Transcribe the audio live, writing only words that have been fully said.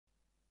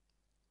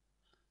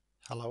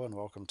Hello and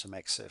welcome to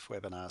MAXSURF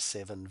Webinar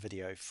 7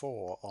 Video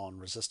 4 on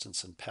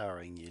resistance and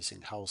powering using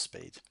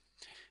Hullspeed.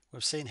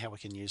 We've seen how we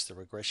can use the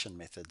regression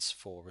methods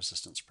for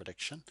resistance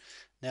prediction.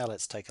 Now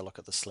let's take a look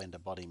at the Slender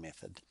body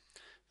method.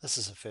 This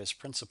is a first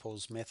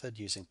principles method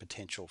using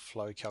potential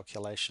flow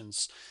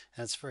calculations,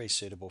 and it's very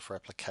suitable for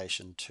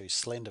application to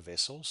slender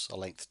vessels, a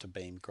length to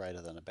beam greater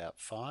than about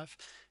 5,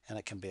 and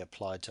it can be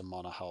applied to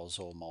monohulls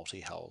or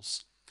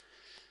multi-hulls.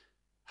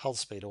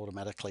 Hullspeed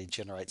automatically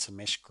generates a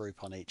mesh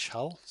group on each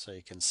hull, so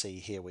you can see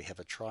here we have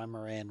a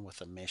trimaran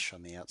with a mesh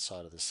on the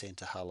outside of the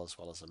center hull as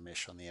well as a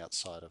mesh on the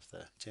outside of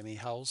the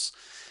demi-hulls.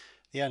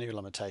 The only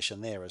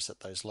limitation there is that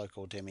those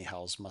local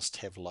demi-hulls must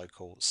have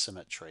local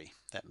symmetry.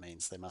 That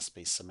means they must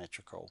be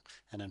symmetrical,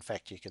 and in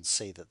fact you can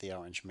see that the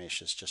orange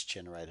mesh is just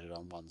generated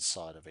on one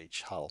side of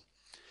each hull.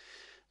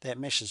 That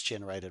mesh is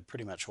generated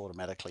pretty much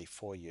automatically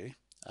for you.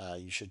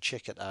 You should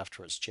check it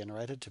after it's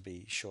generated to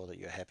be sure that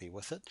you're happy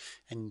with it,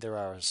 and there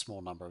are a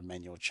small number of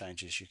manual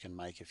changes you can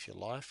make if you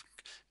like,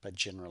 but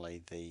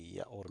generally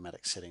the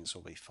automatic settings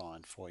will be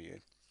fine for you.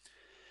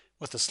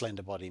 With the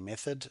slender body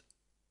method,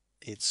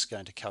 it's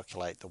going to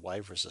calculate the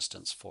wave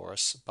resistance for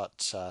us,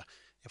 but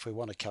if we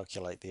want to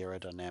calculate the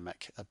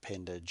aerodynamic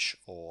appendage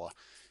or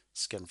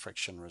skin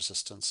friction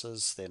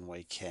resistances, then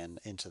we can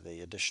enter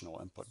the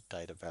additional input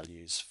data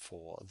values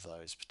for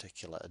those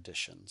particular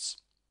additions.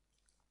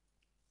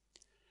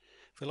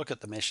 If we look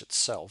at the mesh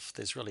itself,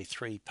 there's really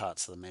three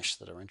parts of the mesh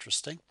that are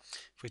interesting.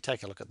 If we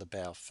take a look at the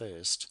bow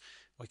first,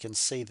 we can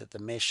see that the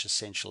mesh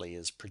essentially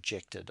is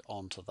projected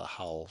onto the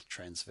hull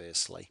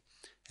transversely.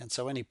 And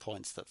so any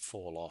points that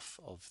fall off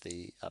of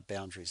the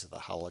boundaries of the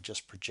hull are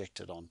just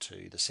projected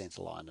onto the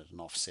center line at an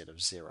offset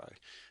of 0.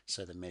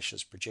 So the mesh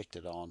is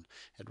projected on,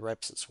 it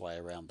wraps its way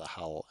around the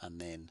hull and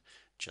then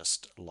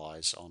just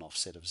lies on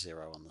offset of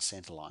 0 on the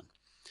center line.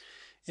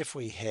 If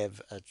we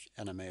have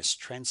an immersed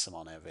transom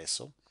on our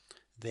vessel,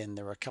 then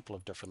there are a couple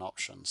of different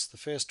options. The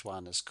first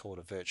one is called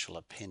a virtual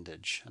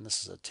appendage, and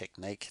this is a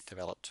technique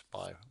developed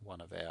by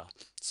one of our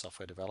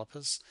software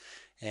developers,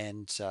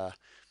 and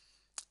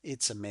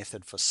it's a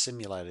method for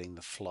simulating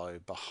the flow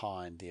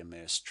behind the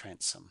immersed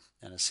transom,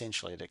 and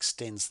essentially it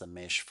extends the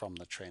mesh from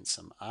the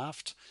transom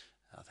aft.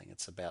 I think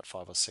it's about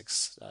 5 or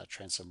 6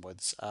 transom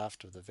widths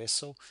aft of the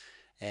vessel,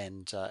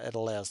 and it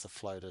allows the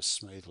flow to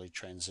smoothly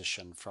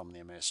transition from the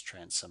immersed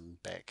transom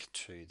back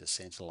to the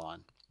center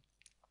line.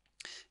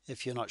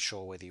 If you're not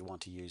sure whether you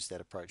want to use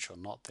that approach or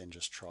not, then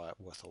just try it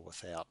with or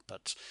without.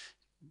 But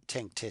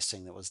tank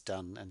testing that was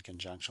done in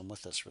conjunction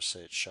with this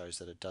research shows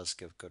that it does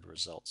give good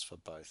results for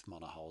both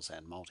monohulls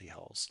and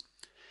multi-hulls.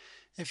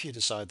 If you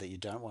decide that you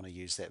don't want to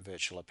use that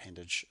virtual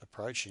appendage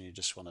approach and you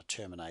just want to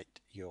terminate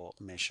your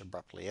mesh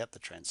abruptly at the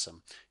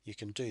transom, you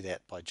can do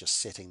that by just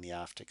setting the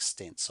aft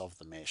extents of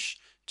the mesh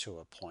to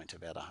a point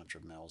about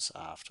 100 mils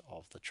aft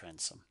of the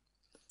transom.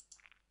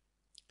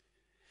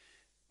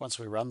 Once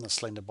we run the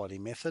slender body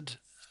method,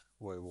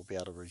 we will be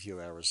able to review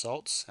our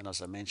results, and as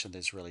I mentioned,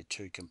 there's really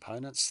two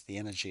components. The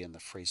energy in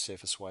the free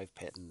surface wave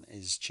pattern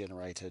is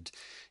generated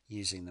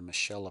using the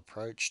Michel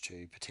approach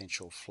to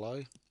potential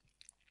flow.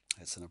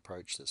 It's an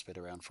approach that's been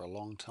around for a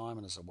long time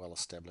and is a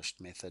well-established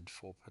method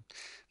for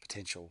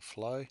potential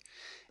flow,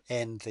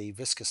 and the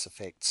viscous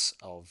effects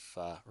of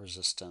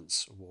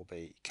resistance will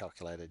be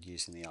calculated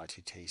using the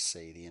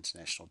ITTC, the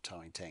International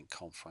Towing Tank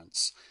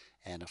Conference,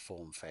 and a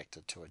form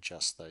factor to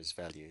adjust those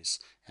values.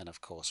 And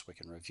of course we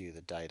can review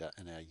the data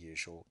in our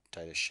usual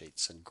data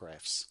sheets and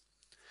graphs.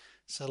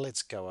 So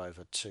let's go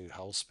over to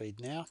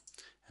Hullspeed now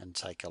and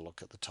take a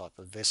look at the type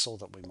of vessel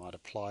that we might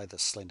apply the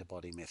slender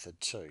body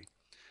method to.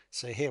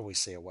 So here we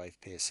see a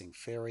wave piercing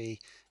ferry.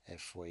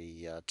 If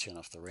we turn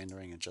off the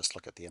rendering and just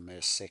look at the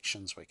immersed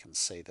sections, we can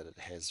see that it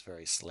has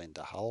very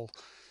slender hull.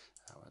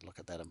 Look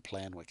at that in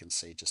plan, we can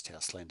see just how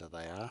slender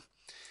they are.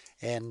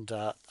 And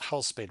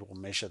Hullspeed will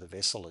measure the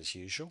vessel as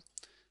usual,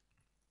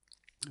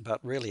 but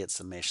really it's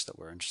the mesh that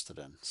we're interested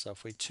in. So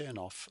if we turn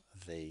off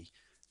the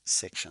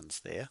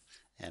sections there,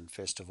 and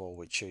first of all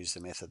we choose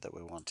the method that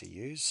we want to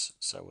use,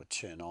 so we'll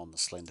turn on the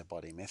slender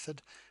body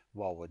method.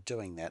 While we're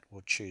doing that,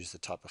 we'll choose the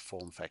type of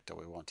form factor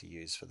we want to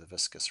use for the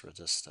viscous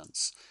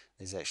resistance.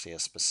 There's actually a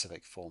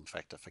specific form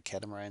factor for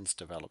catamarans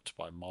developed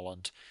by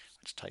Molland,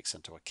 which takes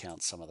into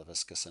account some of the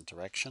viscous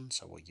interaction,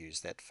 so we'll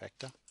use that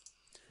factor.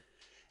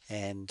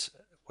 And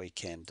we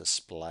can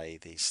display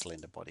the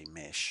slender body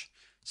mesh.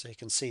 So you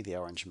can see the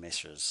orange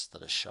meshes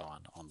that are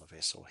shown on the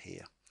vessel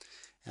here.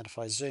 And if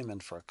I zoom in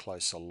for a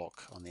closer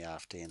look on the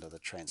aft end of the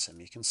transom,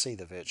 you can see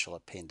the virtual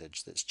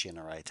appendage that's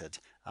generated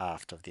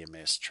aft of the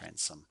immersed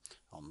transom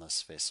on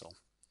this vessel.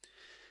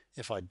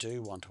 If I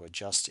do want to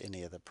adjust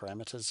any of the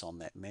parameters on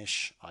that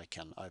mesh, I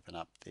can open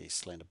up the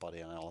slender body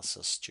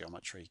analysis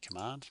geometry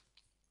command,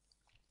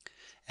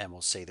 and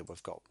we'll see that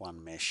we've got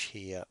one mesh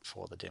here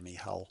for the demi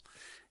hull,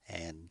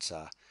 and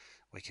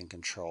we can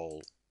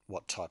control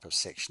what type of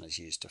section is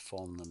used to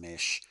form the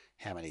mesh,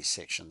 how many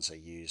sections are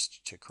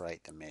used to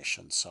create the mesh,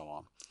 and so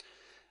on.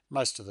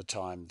 Most of the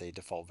time the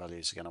default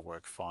values are going to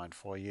work fine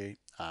for you.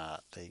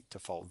 The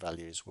default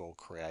values will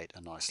create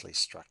a nicely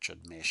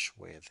structured mesh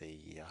where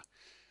the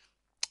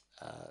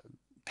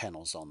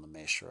panels on the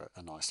mesh are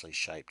nicely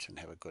shaped and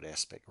have a good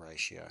aspect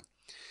ratio.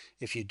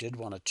 If you did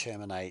want to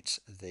terminate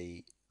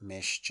the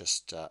mesh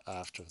just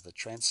after the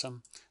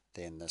transom,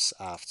 then this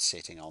aft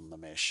setting on the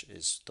mesh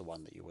is the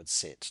one that you would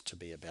set to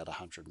be about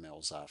 100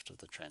 mils after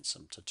the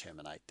transom to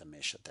terminate the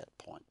mesh at that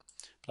point.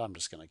 But I'm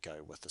just going to go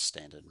with the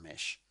standard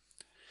mesh.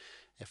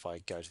 If I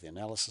go to the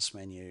analysis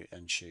menu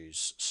and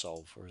choose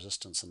solve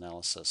resistance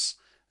analysis,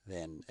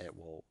 then it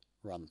will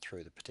run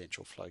through the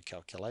potential flow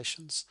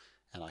calculations,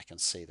 and I can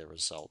see the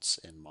results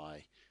in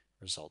my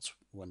results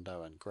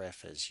window and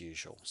graph as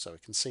usual. So we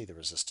can see the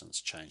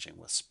resistance changing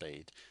with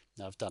speed.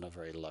 Now I've done a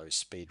very low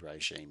speed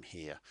regime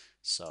here,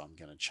 so I'm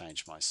going to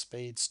change my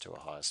speeds to a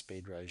higher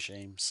speed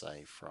regime,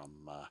 say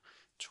from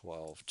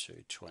 12 to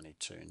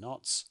 22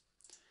 knots,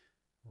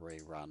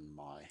 rerun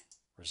my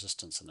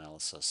resistance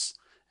analysis,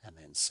 and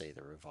then see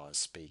the revised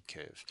speed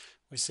curve.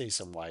 We see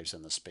some waves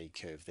in the speed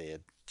curve there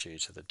due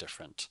to the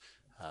different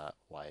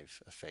wave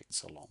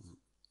effects along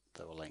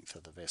the length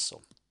of the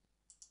vessel.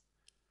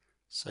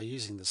 So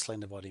using the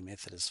slender body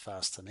method is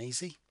fast and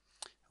easy.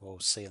 We'll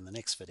see in the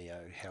next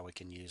video how we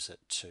can use it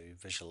to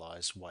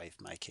visualize wave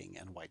making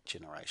and weight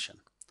generation.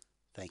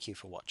 Thank you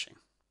for watching.